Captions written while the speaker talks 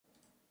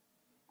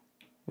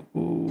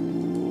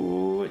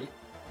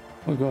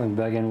We're going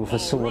back in with a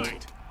sword.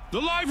 Right.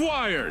 The live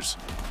wires,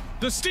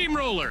 the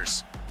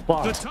steamrollers,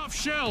 But the tough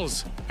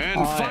shells, and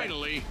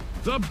finally,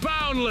 the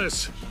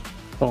boundless.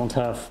 don't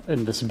have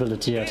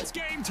invisibility yet. It's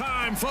game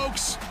time,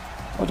 folks.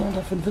 I don't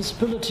have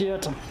invisibility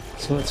yet.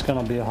 So it's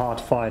gonna be a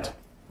hard fight.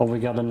 But we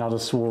got another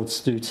swords,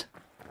 dude.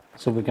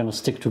 So we're gonna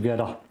stick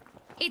together.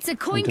 It's a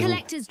coin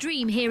collector's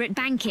dream here at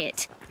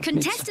Bankit.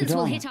 Contestants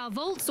will hit our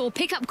vaults or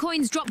pick up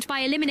coins dropped by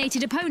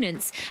eliminated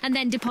opponents and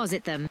then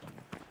deposit them.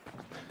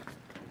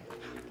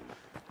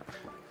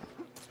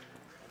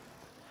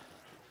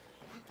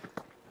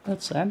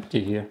 That's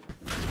empty here.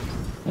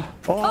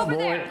 Oh Over boy!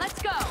 there,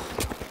 let's go.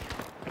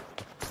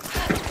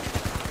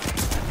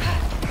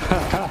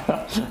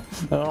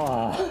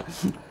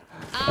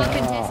 Our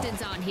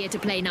contestants aren't here to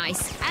play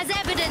nice, as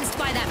evidenced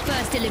by that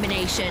first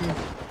elimination.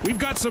 We've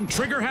got some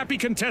trigger-happy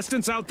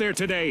contestants out there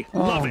today.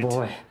 Love it. Oh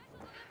boy!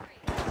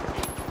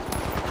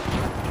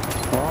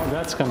 Oh,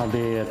 that's gonna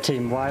be a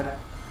team wipe.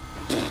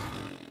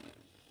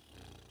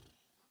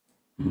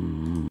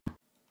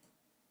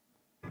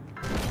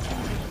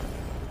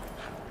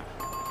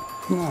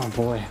 Oh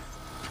boy.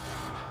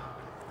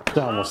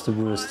 That was the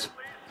worst.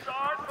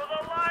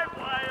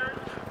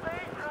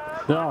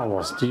 That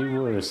was the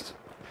worst.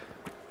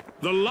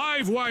 The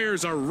live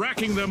wires are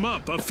racking them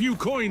up a few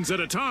coins at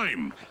a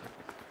time.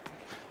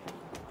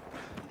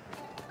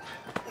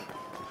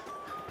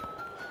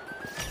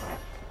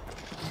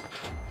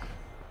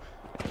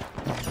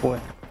 Oh boy.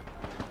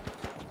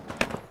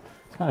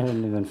 I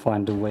didn't even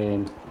find the way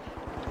in.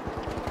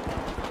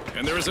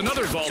 And there is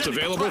another vault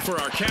available for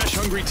our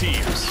cash-hungry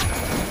teams.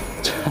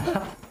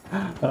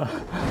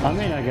 I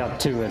mean, I got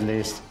two at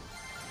least.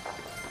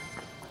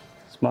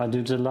 Is my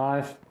dude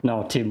alive?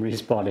 No, team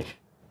respawning.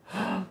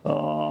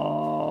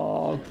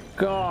 Oh,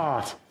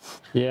 God.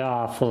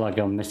 Yeah, I feel like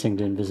I'm missing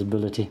the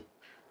invisibility.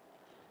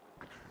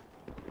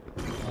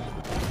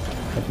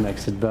 That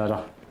makes it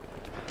better.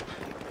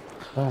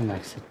 That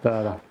makes it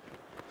better.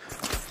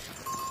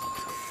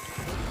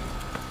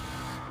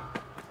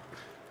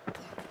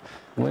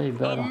 Way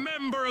better. A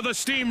member of the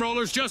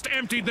steamrollers just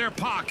emptied their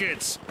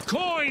pockets.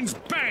 Coins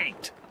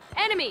banked.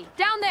 Enemy,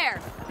 down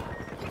there.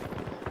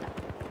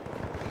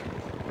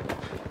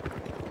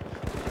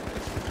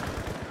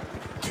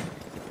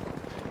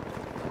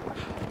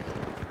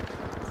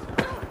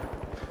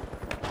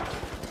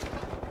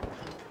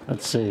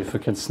 Let's see if we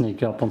can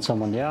sneak up on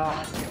someone.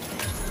 Yeah.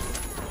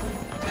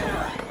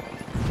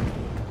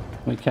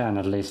 We can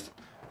at least.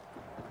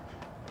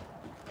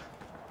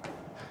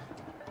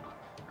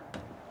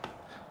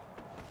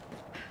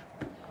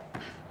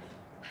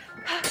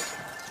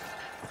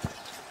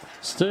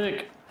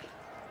 Stick.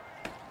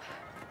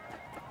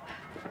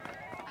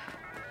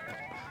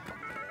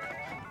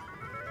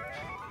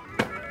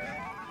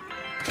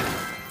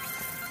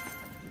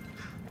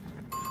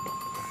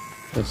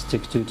 Let's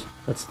stick to it.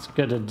 Let's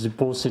get a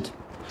deposit.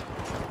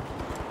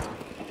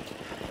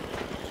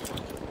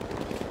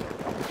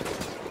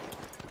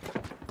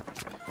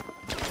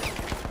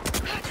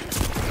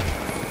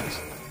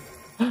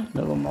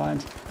 Never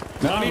mind.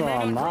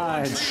 Never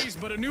mind.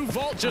 But a new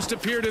vault just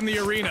appeared in the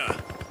arena.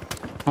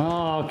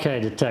 Oh, okay,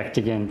 the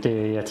tactic ain't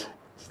there yet.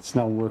 It's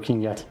not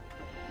working yet.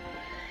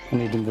 I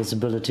need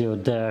invisibility or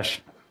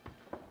dash.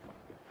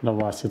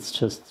 Otherwise it's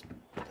just...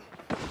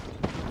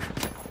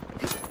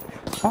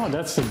 Oh,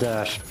 that's the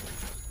dash.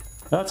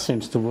 That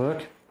seems to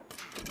work.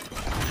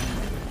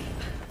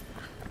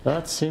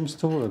 That seems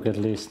to work at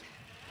least.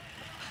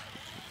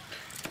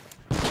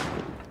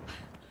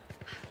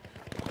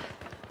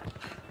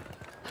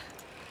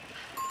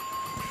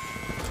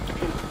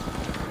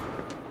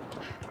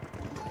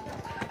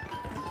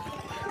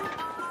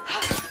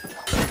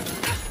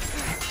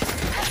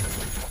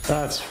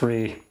 That's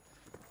free.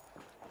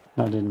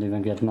 I didn't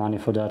even get money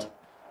for that.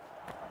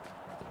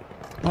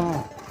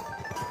 Oh.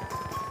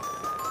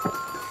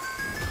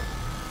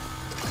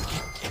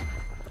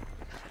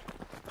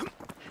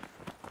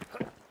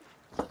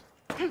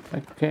 I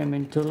came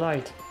into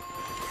light.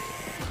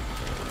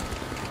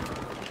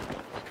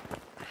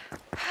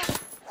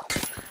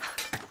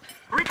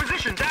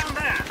 Reposition down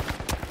there.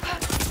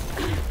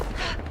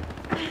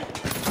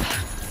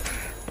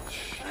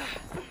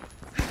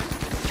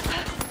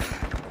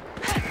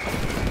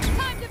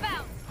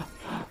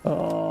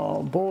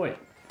 Oh boy.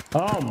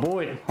 Oh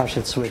boy. I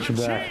should switch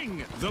back.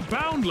 The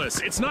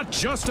boundless. It's not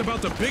just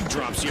about the big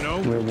drops, you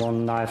know. We're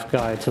one knife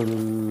guy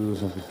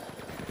too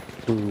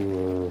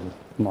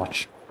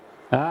much.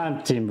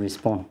 And team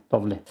respawn.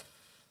 Lovely.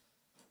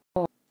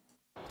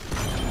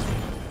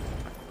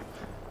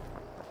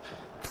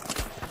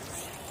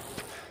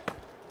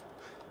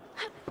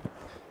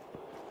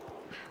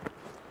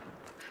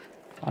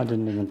 I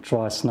didn't even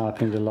try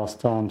sniping the last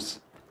times.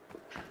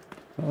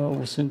 I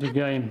was in the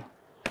game.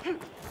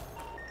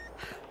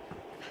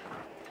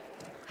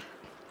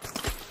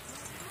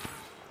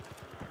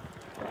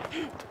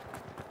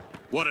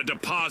 What a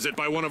deposit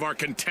by one of our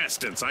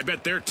contestants. I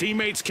bet their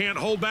teammates can't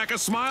hold back a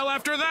smile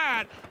after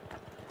that.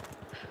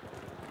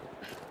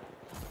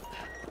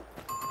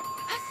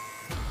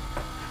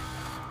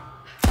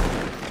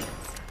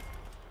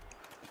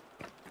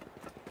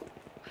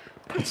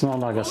 It's not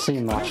like I see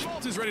The much.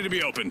 vault is ready to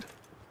be opened.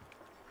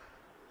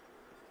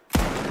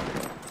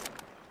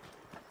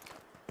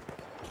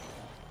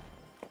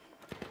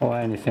 Or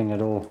anything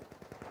at all.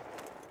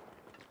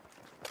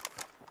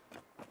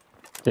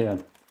 There.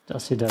 I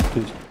see that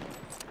dude.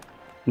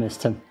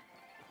 Missed him.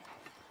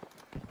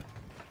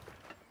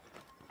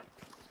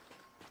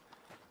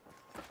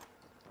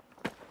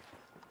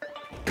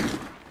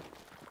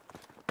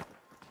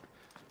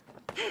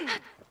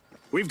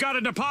 We've got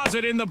a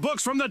deposit in the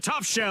books from the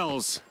top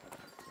shells.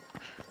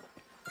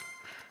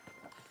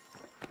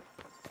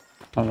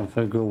 I don't know if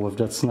I go with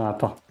that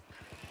sniper.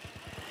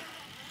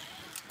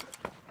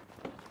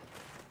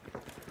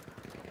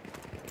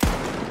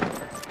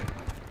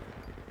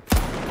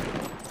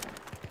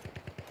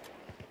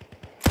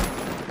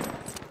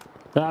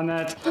 Damn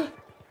it!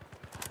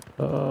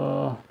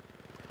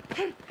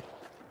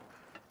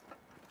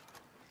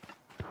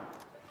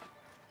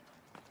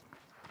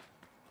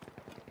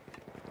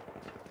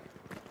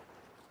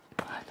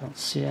 I don't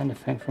see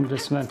anything from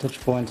this vantage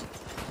point.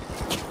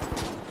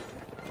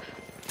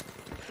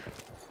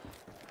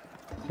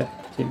 Okay,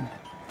 team.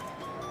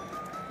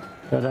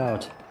 Get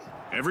out.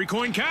 Every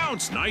coin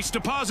counts. Nice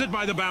deposit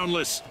by the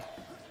Boundless.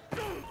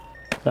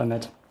 Damn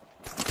it.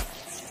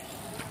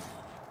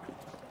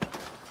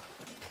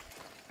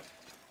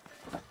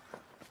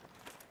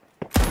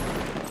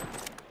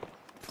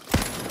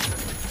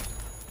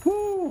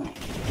 Woo!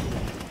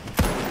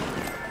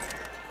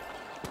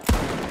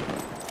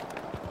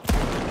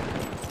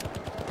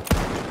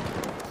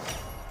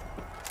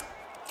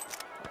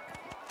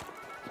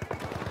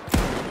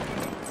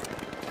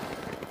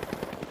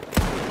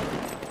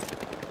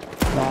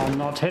 No, I'm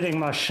not hitting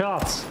my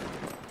shots.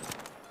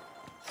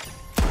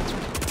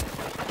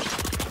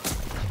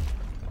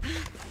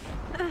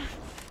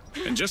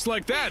 And just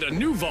like that, a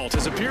new vault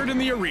has appeared in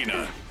the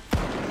arena.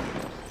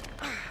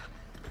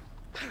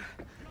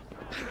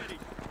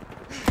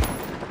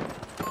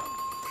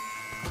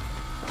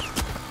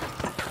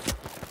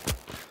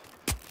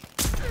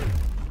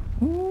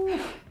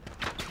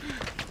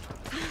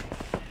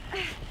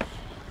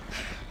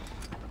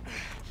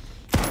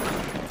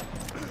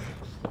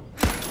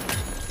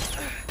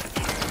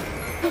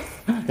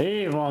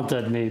 He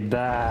wanted me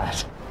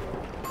bad.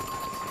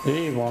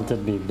 He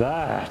wanted me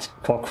bad.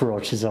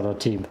 Cockroach is on our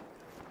team.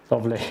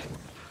 Lovely.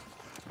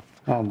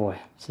 Oh boy.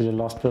 Is he the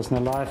last person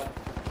alive?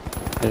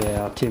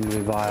 Yeah, our team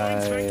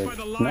revived.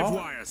 No?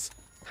 Wires.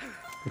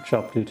 Good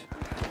job, dude.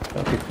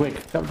 Gotta be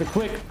quick. Gotta be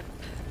quick.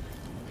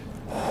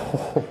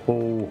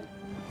 Oh,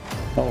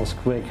 that was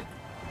quick.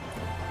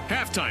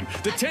 Halftime.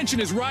 The tension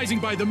is rising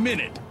by the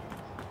minute.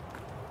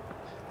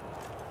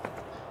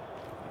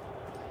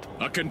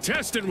 A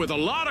contestant with a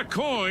lot of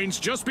coins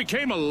just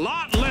became a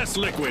lot less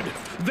liquid.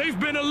 They've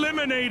been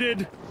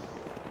eliminated.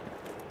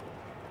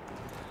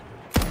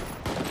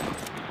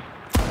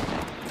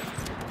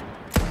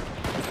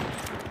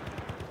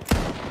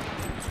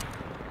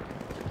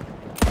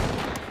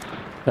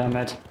 Damn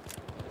it.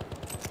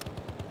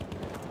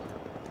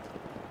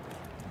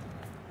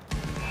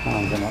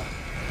 I'm gonna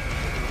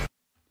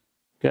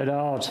get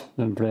out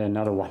and play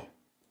another one.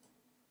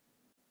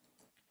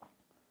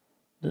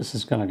 This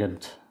is gonna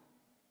get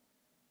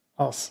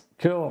us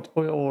killed.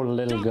 We're all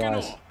little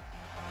guys.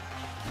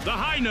 The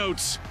high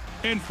notes.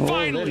 And All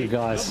finally, little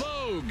guys. the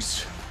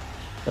Vogues.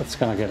 That's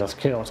gonna get us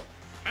killed.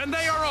 And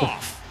they are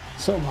off.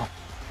 So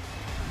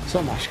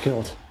much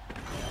killed.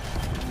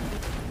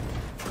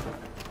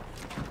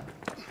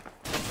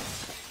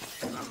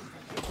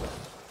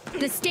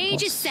 The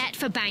stage is set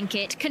for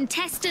Banquet.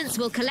 Contestants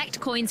will collect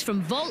coins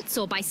from vaults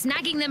or by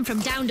snagging them from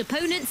downed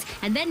opponents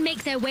and then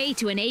make their way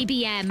to an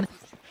ABM.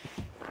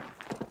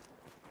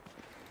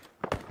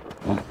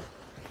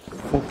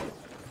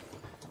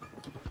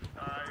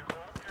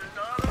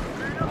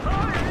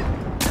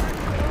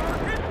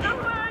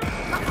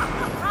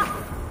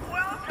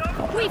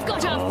 We've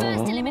got our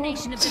first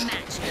elimination of the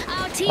match.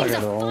 Our teams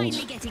are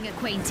finally getting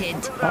acquainted.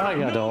 I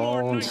got No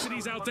more owned.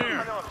 niceties out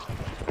there.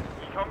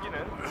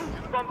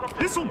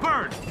 This'll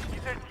burn.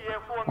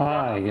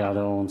 I got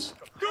owned.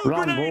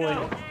 Run,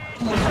 boy.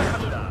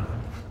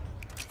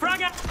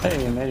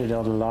 Hey, you made it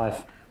out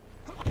alive.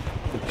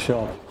 Good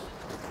job.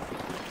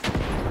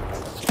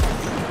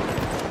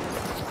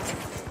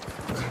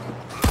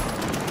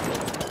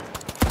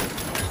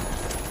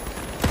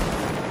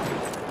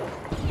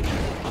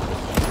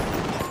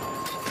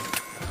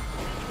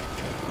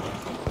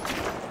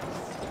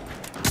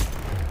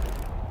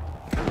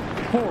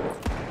 Oh,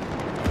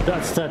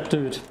 that's that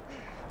dude.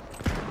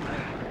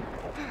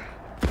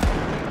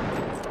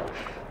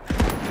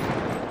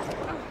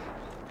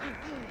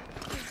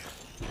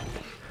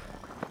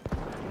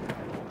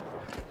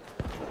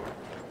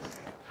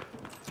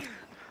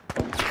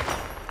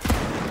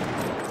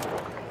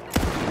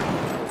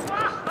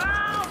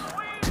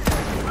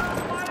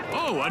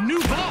 Oh, a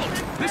new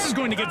vault. This is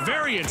going to get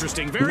very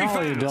interesting very No,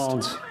 fast. you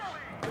don't.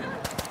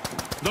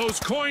 Those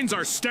coins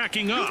are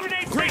stacking up.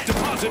 Great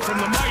deposit from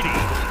the mighty.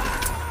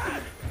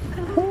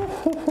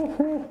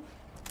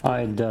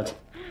 I did that.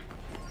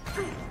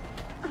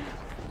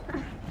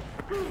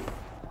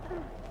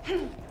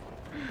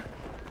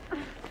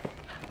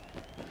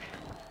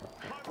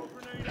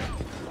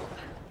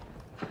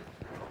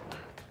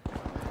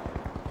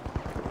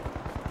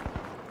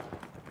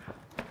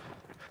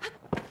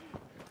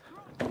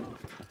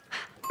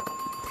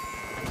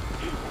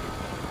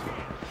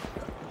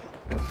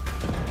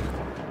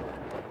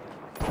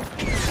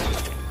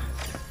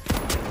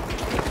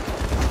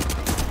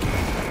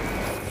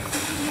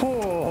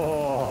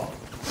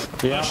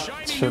 Yeah,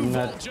 shouldn't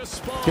have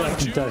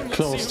gotten that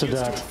close to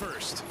that.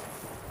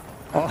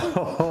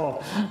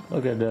 Oh,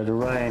 look at that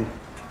rain.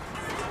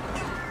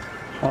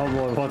 Oh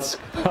boy, what's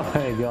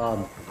going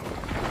on?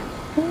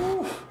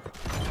 Woo.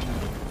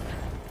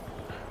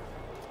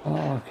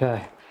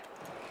 Okay.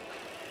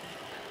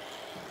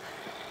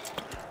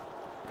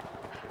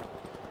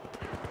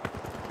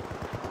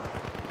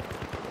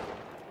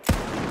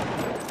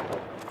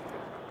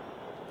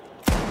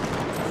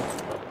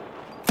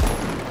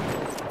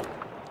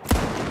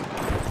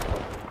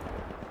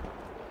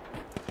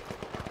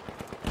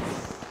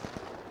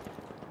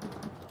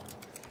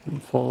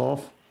 Fall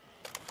off.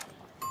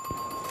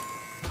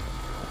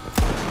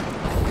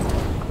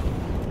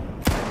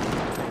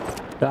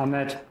 Damn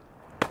it.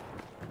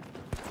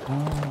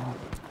 Oh.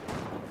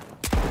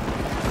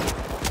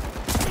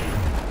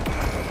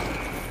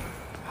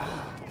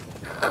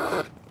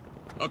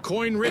 A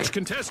coin-rich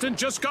contestant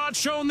just got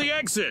shown the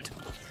exit.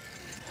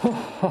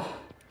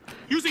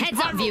 Heads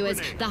up,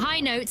 viewers. The high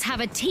notes have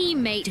a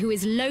teammate who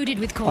is loaded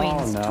with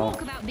coins. Oh, no.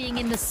 Talk about being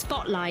in the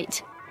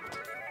spotlight.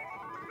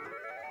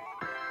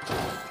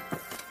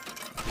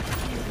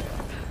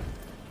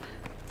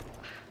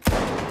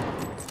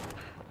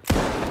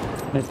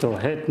 Need to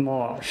hit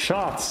more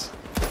shots.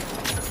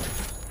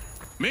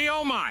 Me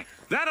oh my,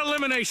 that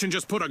elimination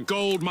just put a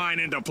gold mine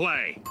into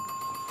play.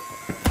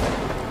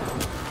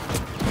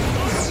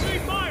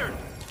 Fired.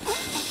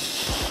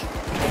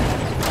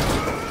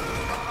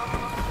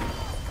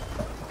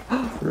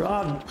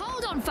 Run.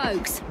 Hold on,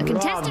 folks. A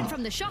contestant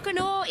from the Shock and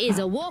Awe is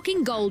a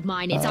walking gold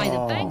mine. It's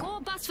either bank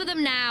or bust for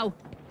them now.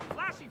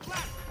 Flashy,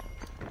 flash.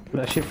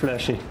 Flashy,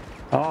 flashy.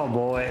 Oh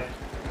boy.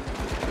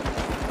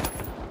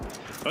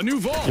 A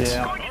new vault.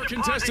 Yeah. Our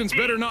contestants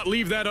better not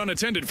leave that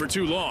unattended for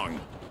too long.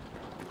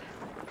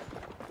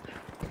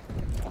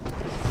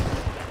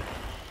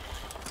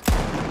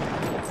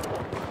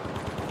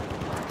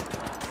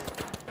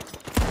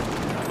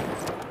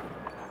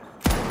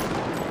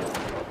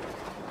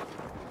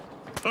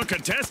 A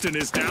contestant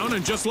is down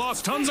and just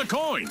lost tons of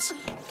coins.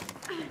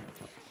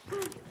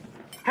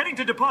 Heading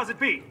to deposit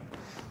B.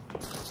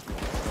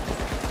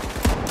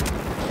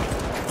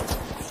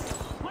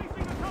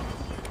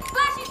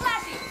 Flashy,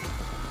 flashy!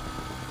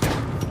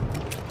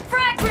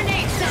 Frag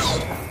grenade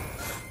set!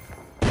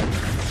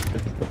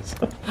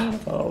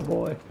 Oh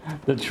boy.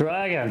 The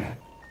dragon.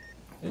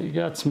 He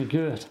got me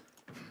good.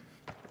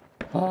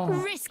 Oh.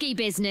 Risky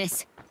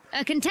business.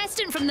 A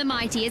contestant from the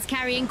Mighty is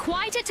carrying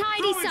quite a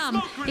tidy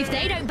sum. If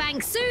they don't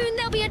bank soon,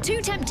 they'll be a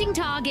too tempting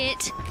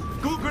target.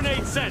 Ghoul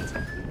grenade sent.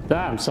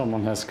 Damn,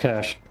 someone has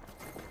cash.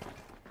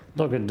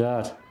 Look at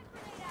that.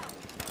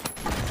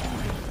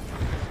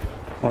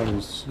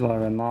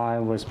 Where am I?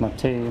 Where's my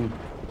team?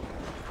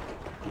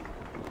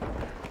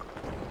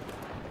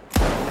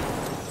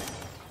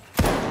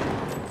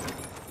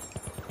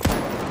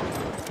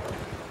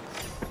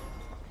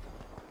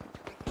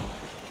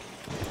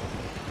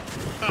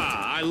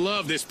 I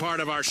love this part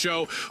of our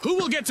show. Who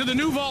will get to the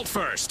new vault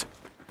first?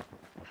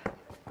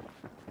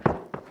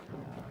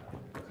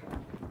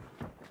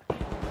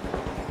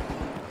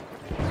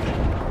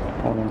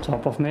 All on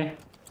top of me.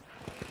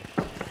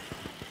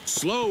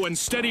 Slow and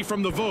steady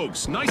from the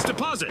Vogues. Nice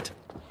deposit.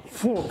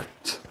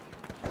 Fucked.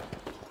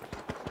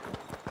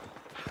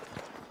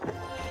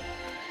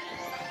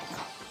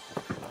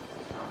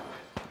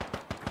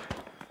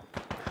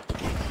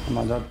 Am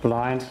I that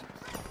blind?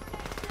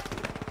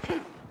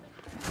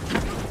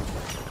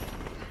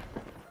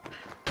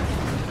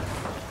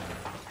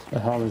 The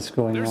hell is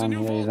going There's a on new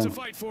here vault to even?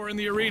 fight for in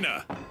the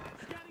arena.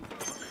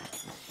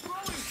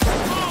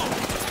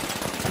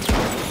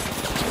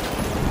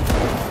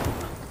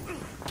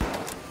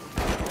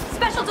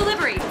 Special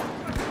delivery!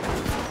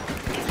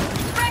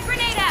 Frag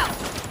grenade out!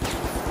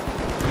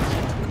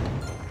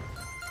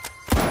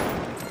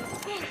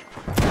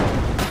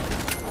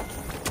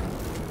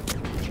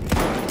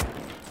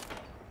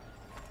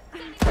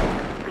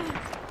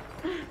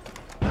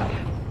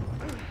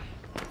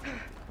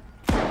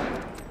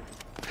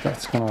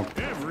 That's gonna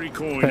Every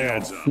coin pay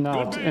adds off. up.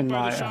 Not Good in bank by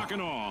my the Shock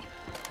and Awe.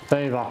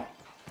 favor.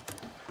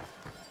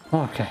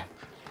 Okay.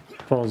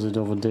 Pause it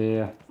over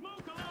there.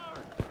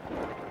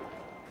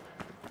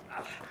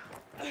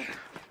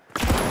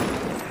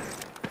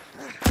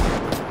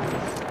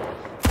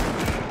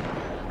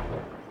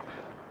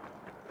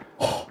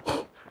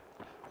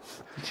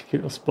 Did you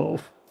kill us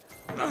both?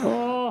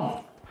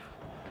 Oh!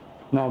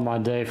 Not my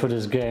day for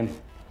this game.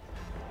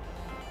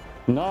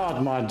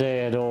 Not my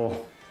day at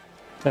all.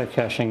 They're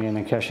cashing in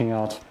and cashing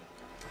out.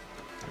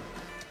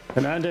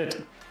 Can end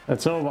it.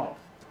 It's over.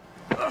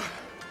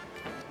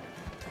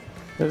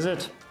 Is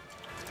it?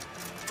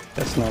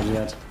 It's not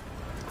yet.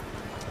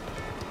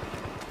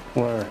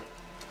 Where?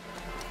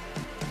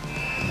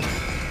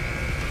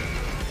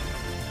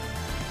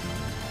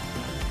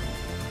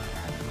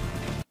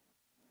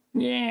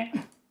 Yeah.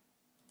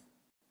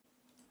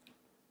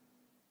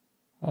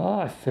 Oh,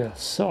 I feel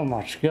so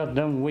much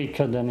goddamn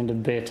weaker than in the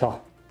beta. I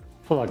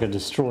feel like I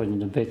destroyed in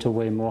the beta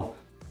way more.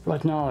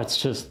 Right now it's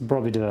just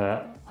probably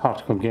the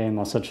hardcore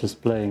gamers are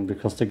just playing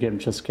because the game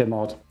just came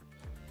out.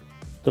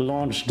 The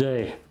launch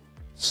day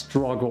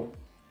struggle.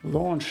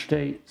 Launch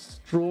day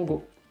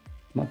struggle.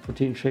 My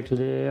protein shake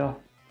there.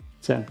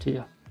 It's empty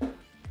here.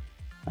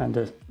 And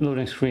the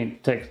loading screen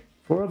takes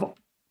forever.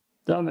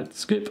 Damn it,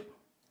 skip.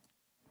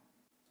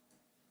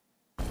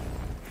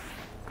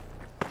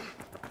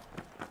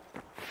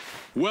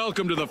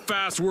 Welcome to the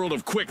fast world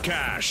of quick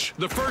cash.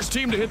 The first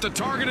team to hit the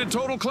targeted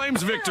total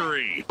claims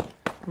victory.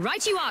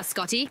 Right you are,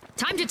 Scotty.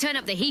 Time to turn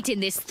up the heat in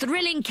this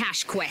thrilling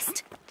cash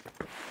quest.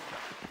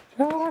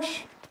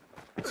 Gosh.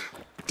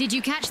 Did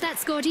you catch that,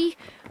 Scotty?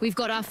 We've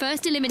got our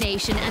first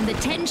elimination and the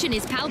tension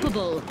is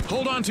palpable.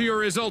 Hold on to your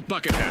result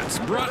bucket hats.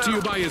 Brought to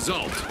you by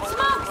Result.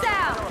 Smoke's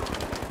out!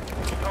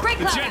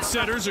 The jet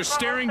setters are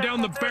staring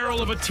down the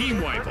barrel of a team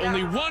wipe.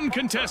 Only one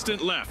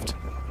contestant left.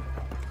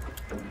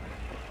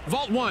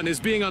 Vault 1 is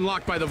being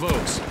unlocked by the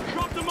Vogues.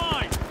 Drop the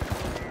mine!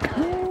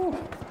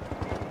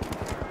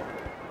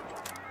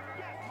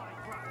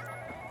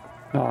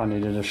 Oh, I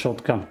needed a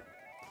shotgun.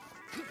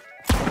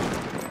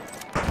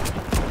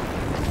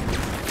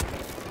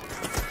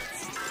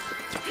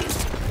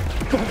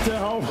 What the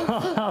hell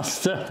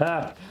was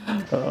that?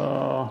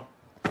 Oh,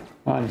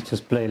 I need to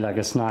just play like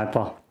a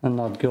sniper and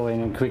not go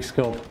in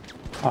quickscope.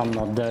 I'm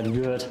not that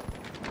good.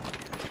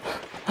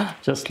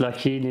 Just like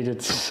he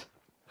needed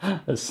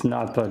a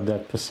sniper at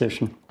that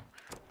position.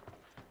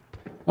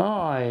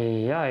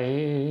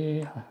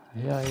 The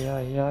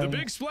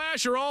Big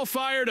Splash are all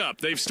fired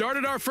up. They've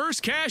started our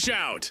first cash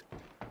out.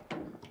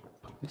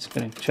 He's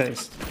getting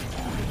chased.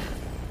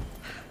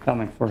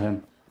 Coming for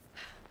him.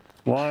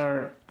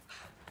 Where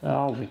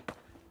are we?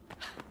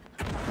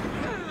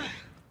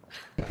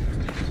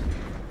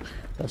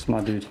 That's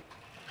my dude.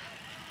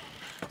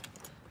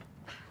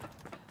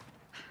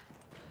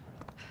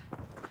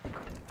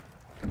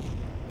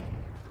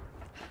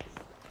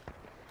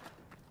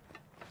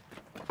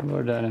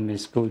 Where the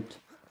enemies put?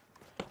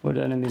 Where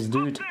the enemies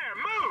dude?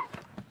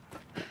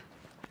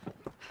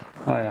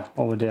 Oh yeah,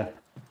 over there.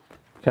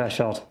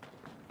 Cash out.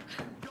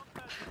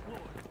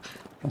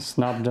 I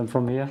snapped them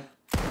from here.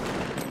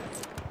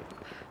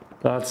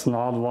 That's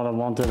not what I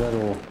wanted at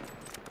all.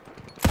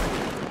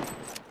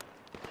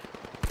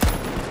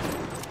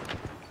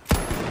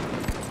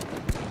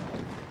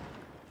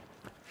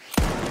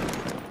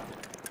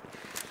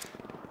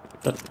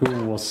 That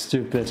goon was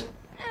stupid.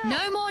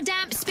 No more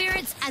damp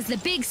spirits as the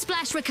Big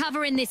Splash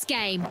recover in this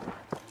game.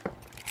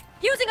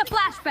 Using a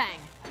flashbang.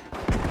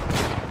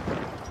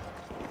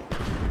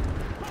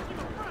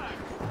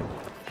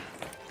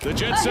 The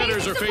jet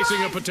setters are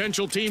facing a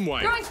potential team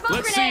wipe.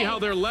 Let's see how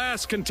their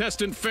last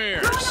contestant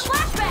fares.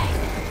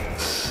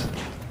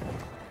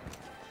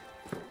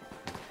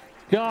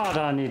 God,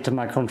 I need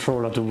my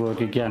controller to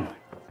work again.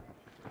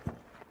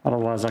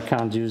 Otherwise I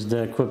can't use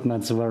the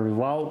equipment very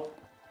well.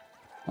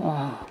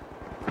 Ah.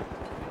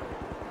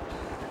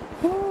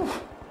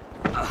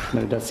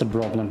 Maybe that's the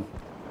problem.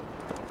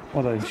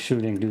 What are you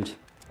shooting, dude?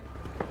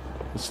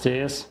 The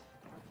stairs?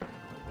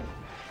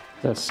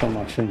 There's so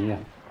much in here.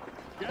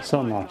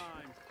 So much.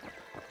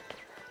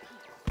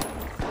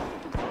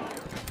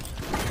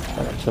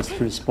 Just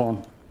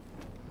respawn.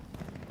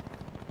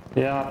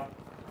 Yeah,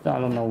 I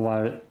don't know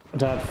why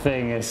that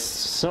thing is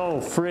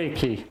so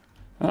freaky.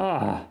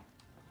 Ah.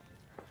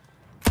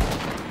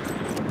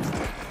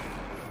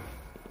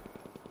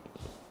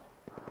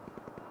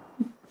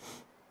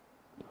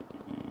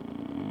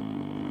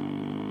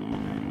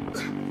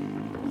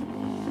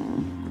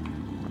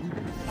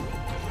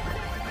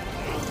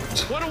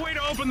 What a way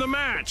to open the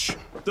match!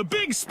 The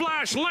Big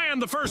Splash land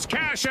the first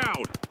cash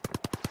out!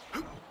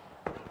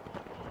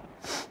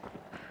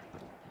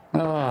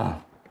 Ah.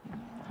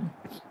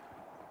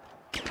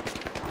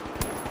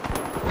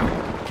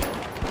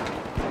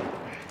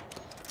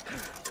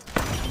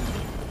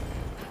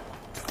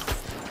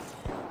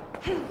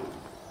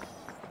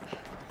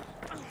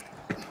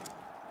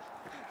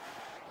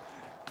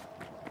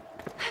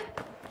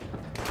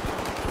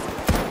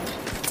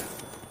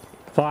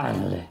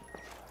 Finally.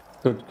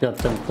 Good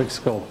goddamn quick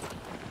scope.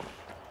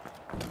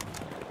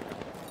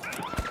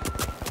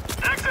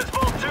 Access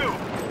Vault 2!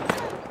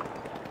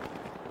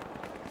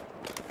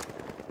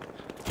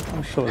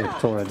 I'm sure the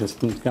turret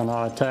isn't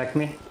gonna attack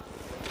me.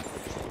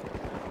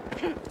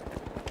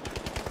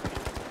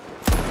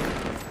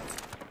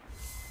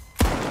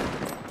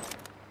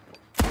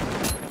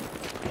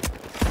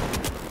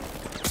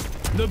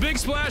 The Big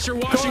Splash are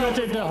washing Turret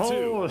over in the Vault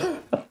 2. hole!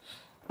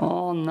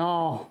 Oh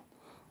no.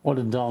 What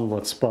a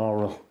downward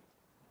spiral.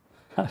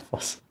 I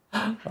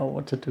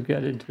wanted to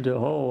get into the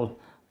hole.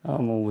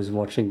 I'm always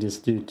watching this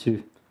dude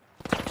too.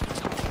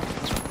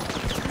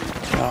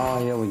 Oh,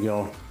 here we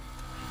go.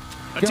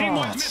 A team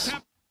wipe God.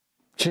 mishap.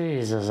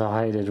 Jesus,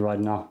 I hate it right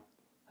now.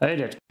 Hate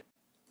it.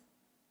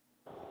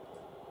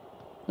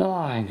 Oh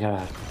my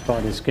god.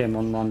 Try this game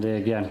on Monday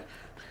again.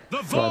 The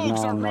Right Vogues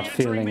now are I'm not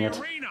feeling re-entering the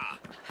it. arena.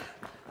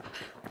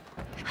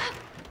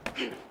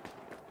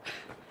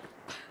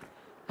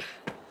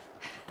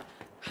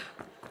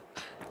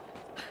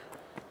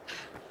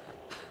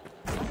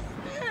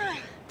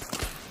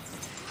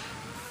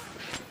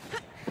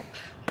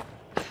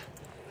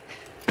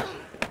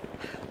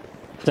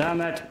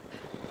 Damn it!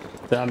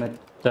 Damn it,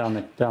 damn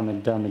it, damn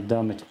it, damn it,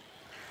 damn it.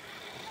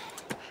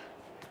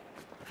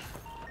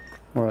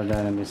 Where are the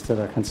enemies that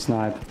I can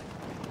snipe?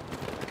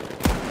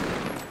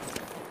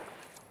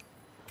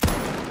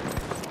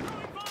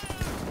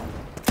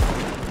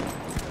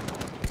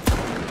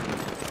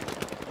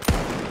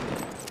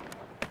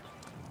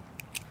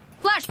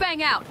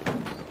 Flashbang out!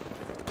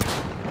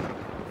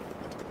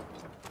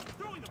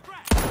 Throwing the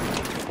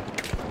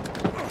frag.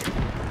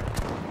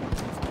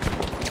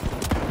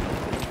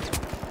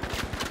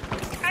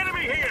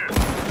 Enemy here.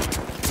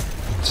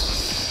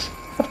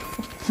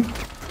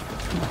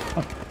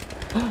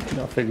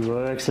 Nothing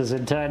works as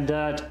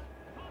intended.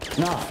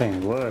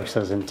 Nothing works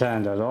as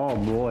intended. Oh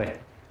boy.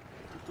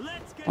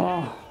 Let's get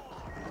Oh.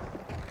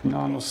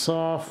 None are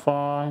so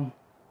fine.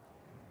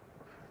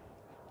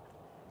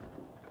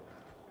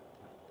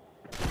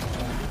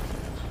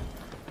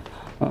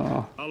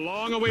 A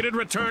long-awaited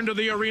return to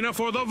the arena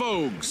for the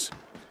Vogues.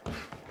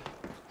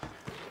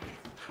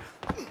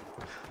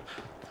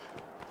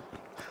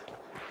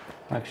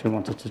 I actually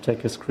wanted to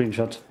take a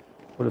screenshot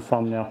for the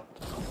thumbnail.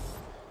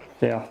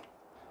 There.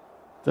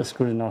 That's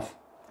good enough.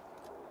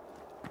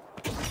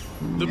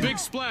 The Big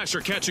Splash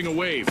are catching a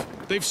wave.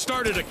 They've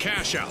started a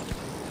cash out.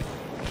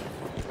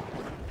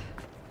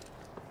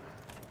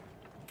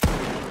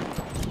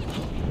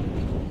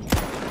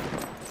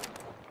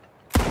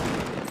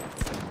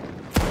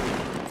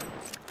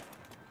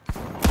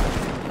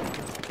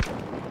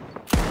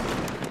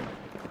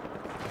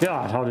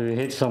 God, how do you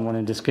hit someone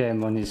in this game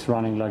when he's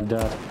running like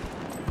that?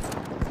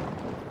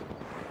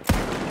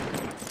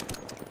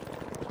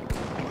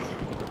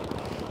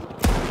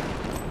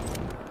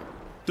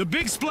 The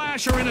Big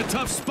Splash are in a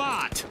tough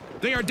spot.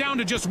 They are down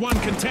to just one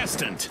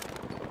contestant.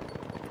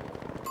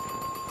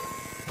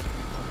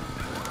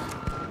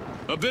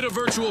 A bit of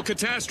virtual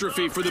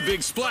catastrophe for the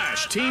Big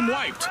Splash. Team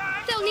wiped.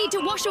 They'll need to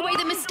wash away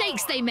the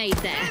mistakes they made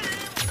there.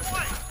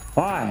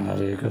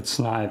 Finally, a good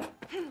snipe.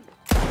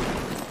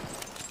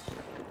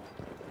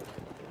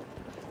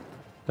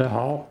 The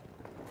hell?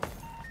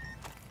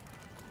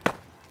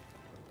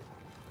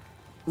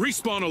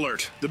 Respawn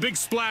alert. The Big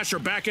Splash are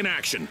back in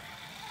action.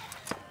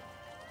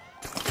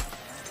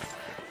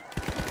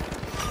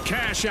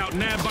 Cash out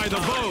nabbed by the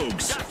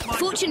Vogues.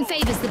 Fortune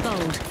favors the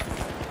bold.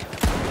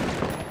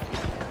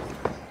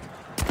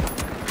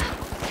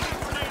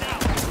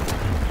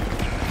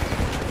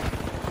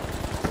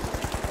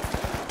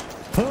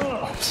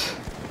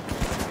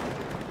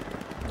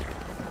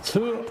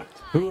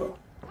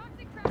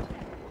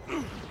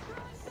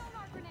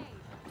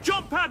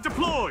 Jump pad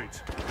deployed.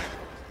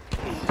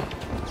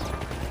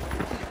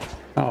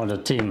 Oh, the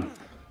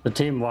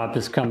team wipe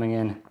is coming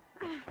in.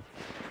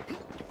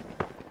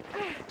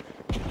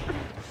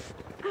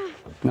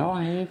 No,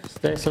 he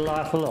stays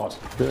alive a lot.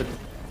 Good.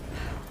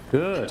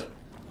 Good.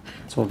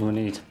 That's what we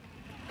need.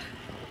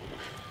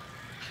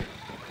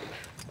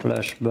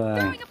 Flashbang.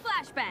 Throwing a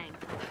flashbang.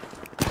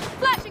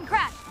 Flash and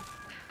crash.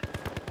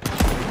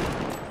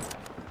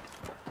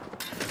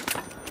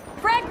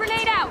 Frag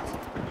grenade out.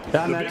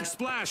 Damn The Big it.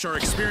 Splash are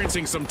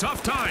experiencing some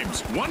tough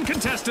times. One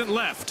contestant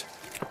left.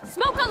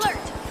 Smoke alert.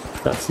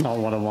 That's not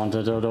what I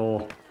wanted at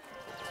all.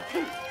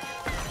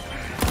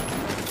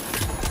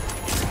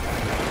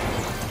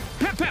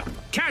 Pep pep.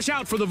 Cash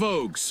out for the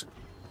Vogues.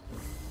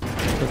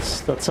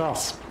 That's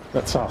us.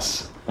 That's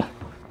us.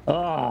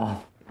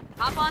 Ah,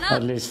 Hop on at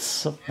up.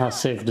 least I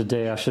saved the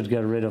day. I should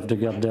get rid of the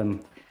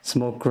goddamn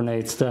smoke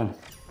grenades then.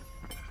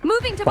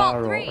 Moving to vault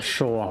Pyro, 3.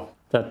 sure.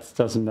 That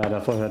doesn't matter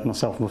if I hurt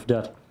myself with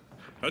that.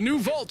 A new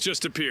vault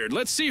just appeared.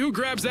 Let's see who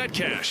grabs that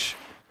cash.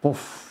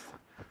 Oof.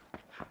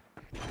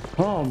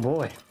 Oh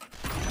boy.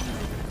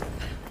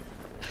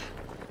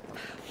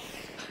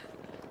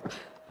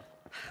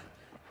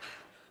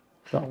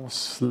 That was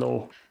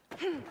slow.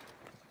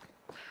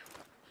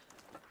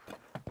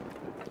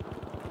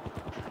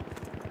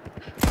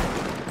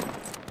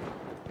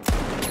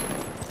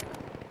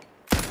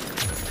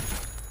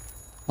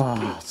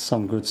 Ah,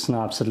 some good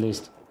snaps at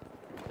least.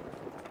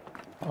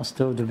 Are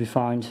still to be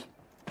found.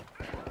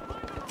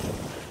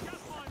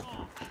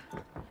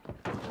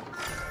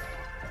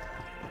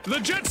 The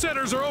Jet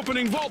Setters are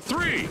opening Vault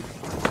 3.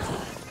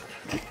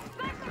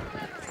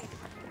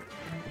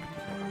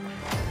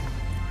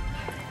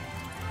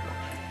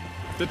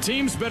 The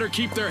teams better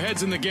keep their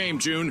heads in the game,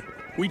 June.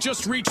 We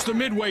just reached the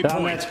midway Damn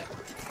point. it.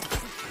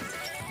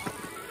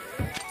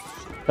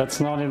 That's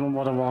not even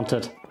what I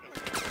wanted.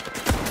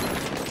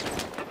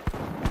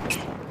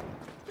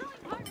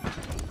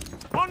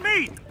 On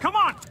me. Come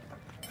on.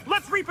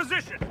 Let's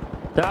reposition.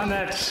 Damn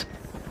it.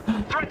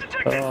 Threat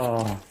detected.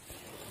 Oh.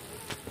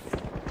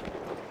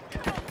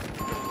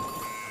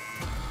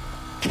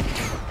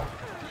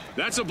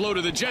 That's a blow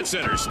to the Jet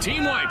Setters.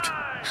 Team wiped.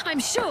 I'm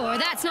sure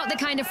that's not the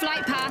kind of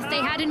flight path they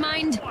had in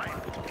mind.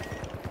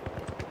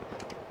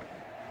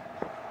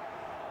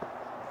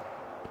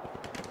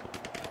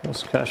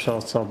 Those cash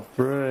outs are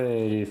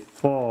pretty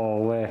far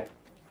away.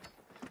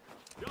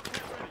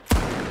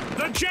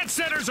 The jet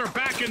setters are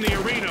back in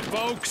the arena,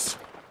 folks.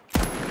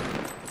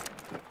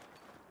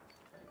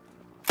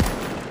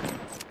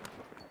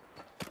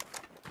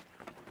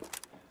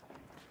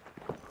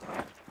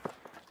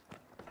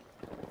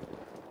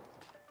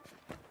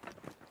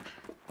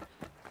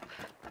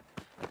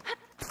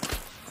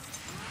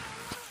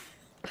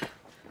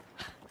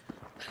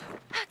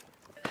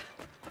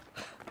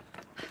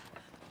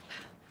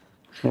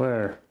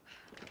 Where?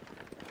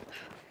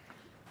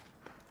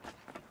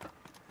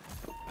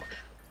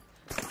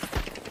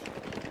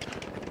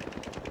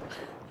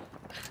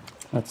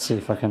 Let's see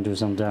if I can do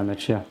some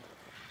damage here.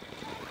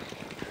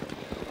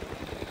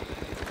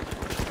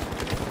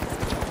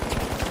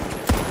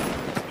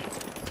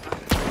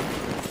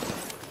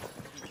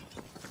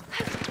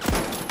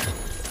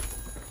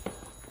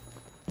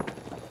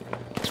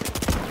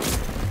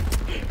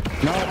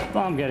 Nope,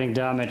 I'm getting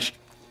damaged.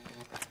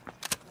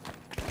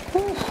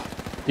 Whew.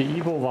 The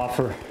evil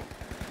waffer.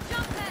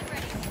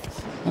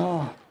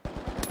 Oh.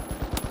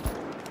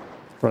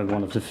 Probably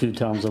one of the few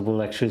times I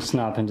will actually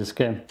snipe in this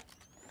game.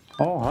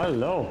 Oh,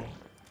 hello.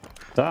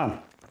 Damn.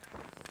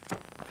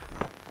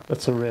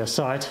 That's a rare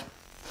sight.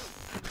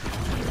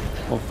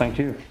 Well, thank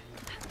you.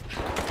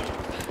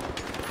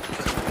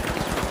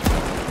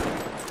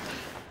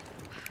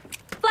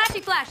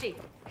 Flashy, flashy.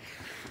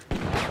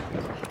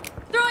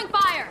 Throwing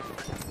fire.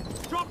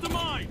 Drop the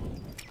mine.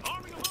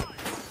 Arming a mine.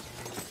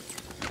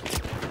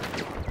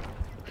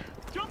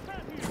 Jump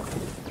pad here.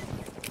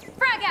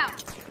 Frag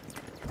out.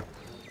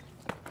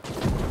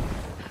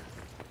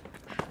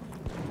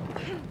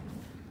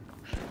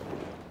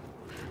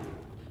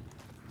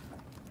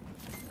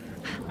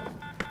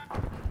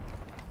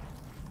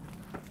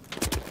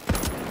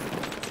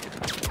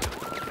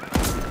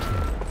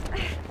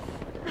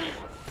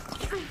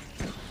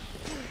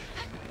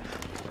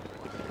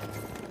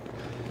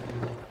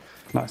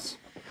 Nice.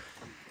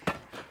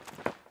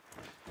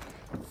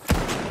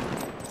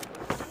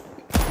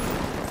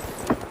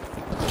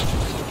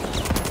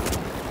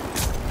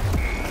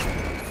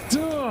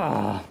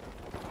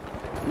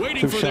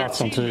 Waiting for their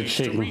teammates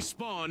to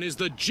respawn is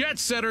the jet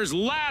setters'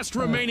 last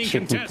remaining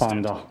contestant.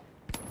 Panda.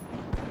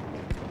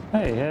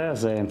 Hey,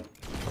 here's aim.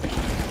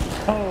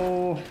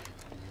 Oh.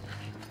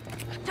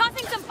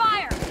 Tossing some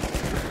fire.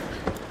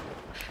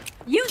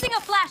 Using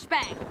a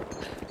flashbang.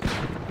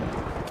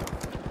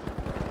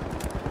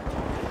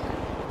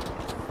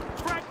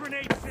 Frag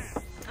grenade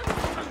set.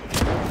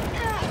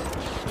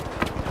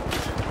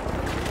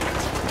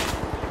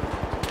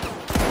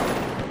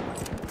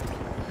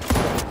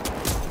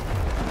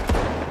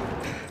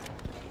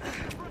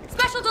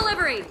 Special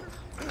delivery.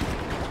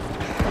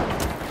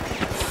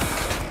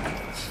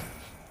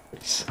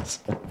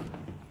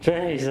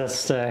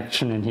 Jesus, the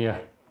action in here.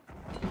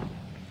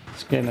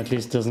 This game at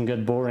least doesn't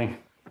get boring.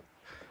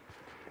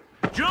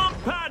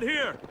 Jump pad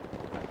here.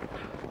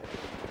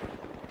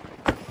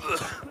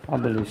 I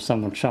believe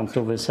someone jumped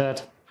over his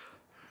head.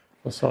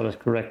 If I saw that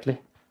correctly.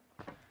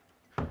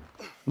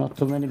 Not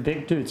too many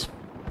big dudes.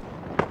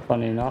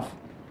 Funny enough.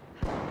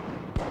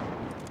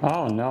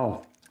 Oh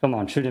no. Come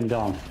on, shoot him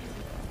down.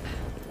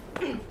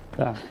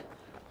 Damn.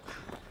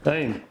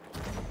 Damn.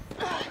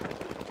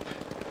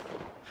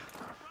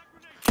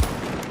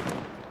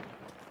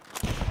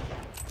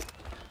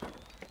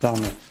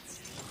 Damn it.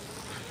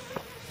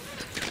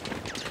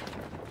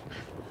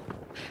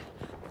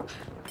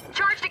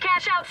 Charge to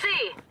cash out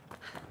C.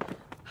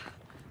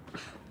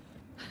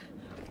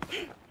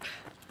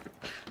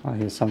 I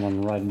hear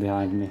someone right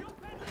behind me.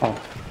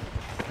 Oh,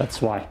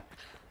 that's why.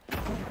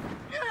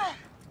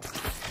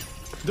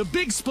 The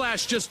big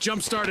splash just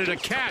jump-started a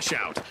cash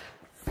out.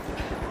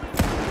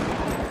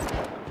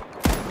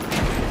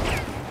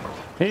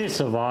 He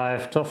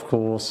survived, of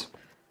course.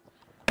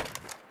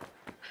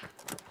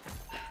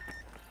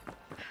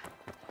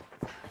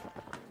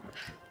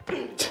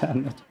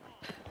 Damn it.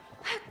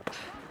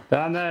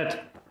 Damn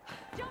it!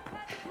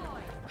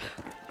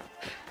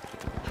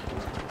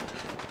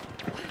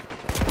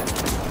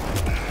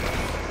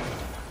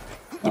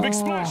 The big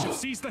splash has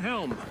seized the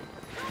helm.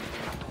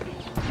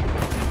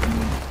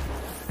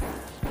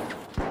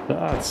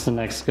 That's the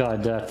next guy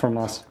dead from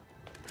us.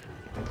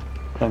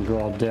 Don't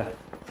go out there.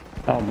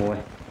 Oh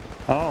boy.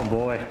 Oh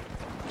boy.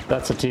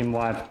 That's a team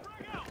wipe.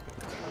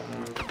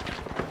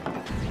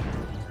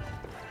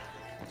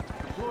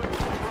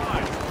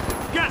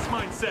 Gas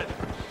mine set.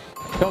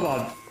 Come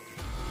on.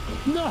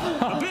 No!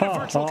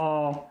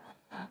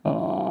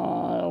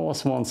 Oh, that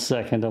was 1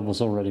 second. I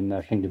was already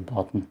mashing the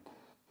button.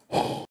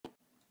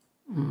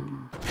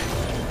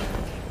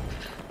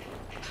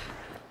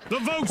 The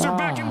Vogues are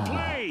back in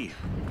play!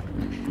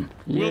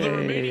 Will the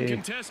remaining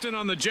contestant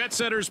on the jet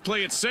setters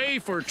play it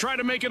safe or try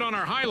to make it on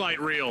our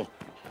highlight reel?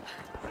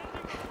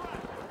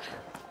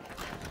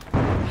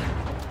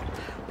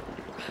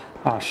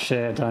 Ah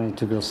shit, I need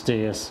to go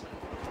stairs.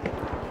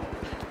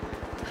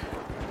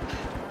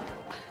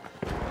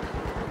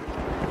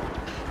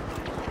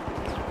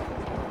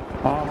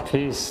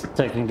 he's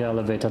taking the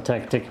elevator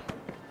tactic.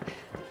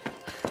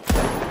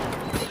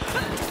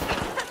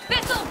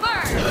 This'll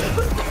burn!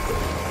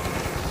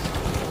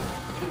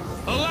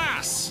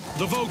 Alas!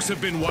 The Vogues have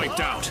been wiped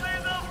out.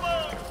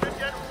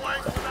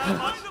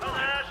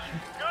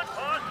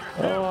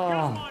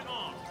 Oh,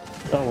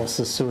 that was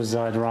a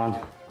suicide run.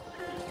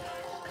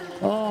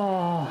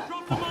 Oh,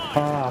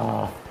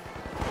 ah.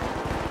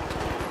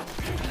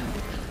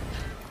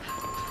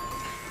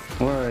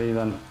 Where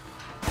even?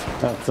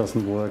 That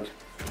doesn't work.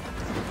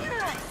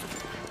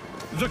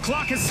 The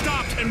clock has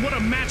stopped, and what a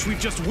match we've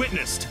just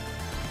witnessed.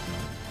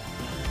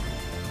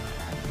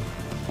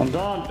 I'm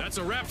done. That's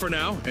a wrap for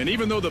now, and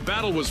even though the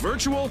battle was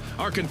virtual,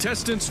 our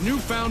contestants'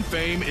 newfound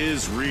fame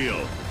is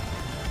real.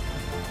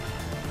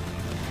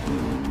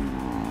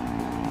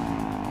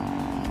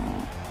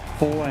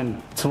 Four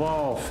and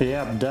 12.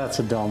 Yep, that's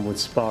a downward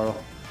spiral.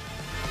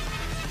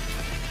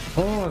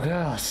 Oh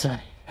gosh.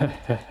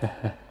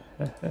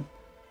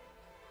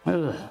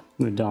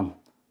 We're done.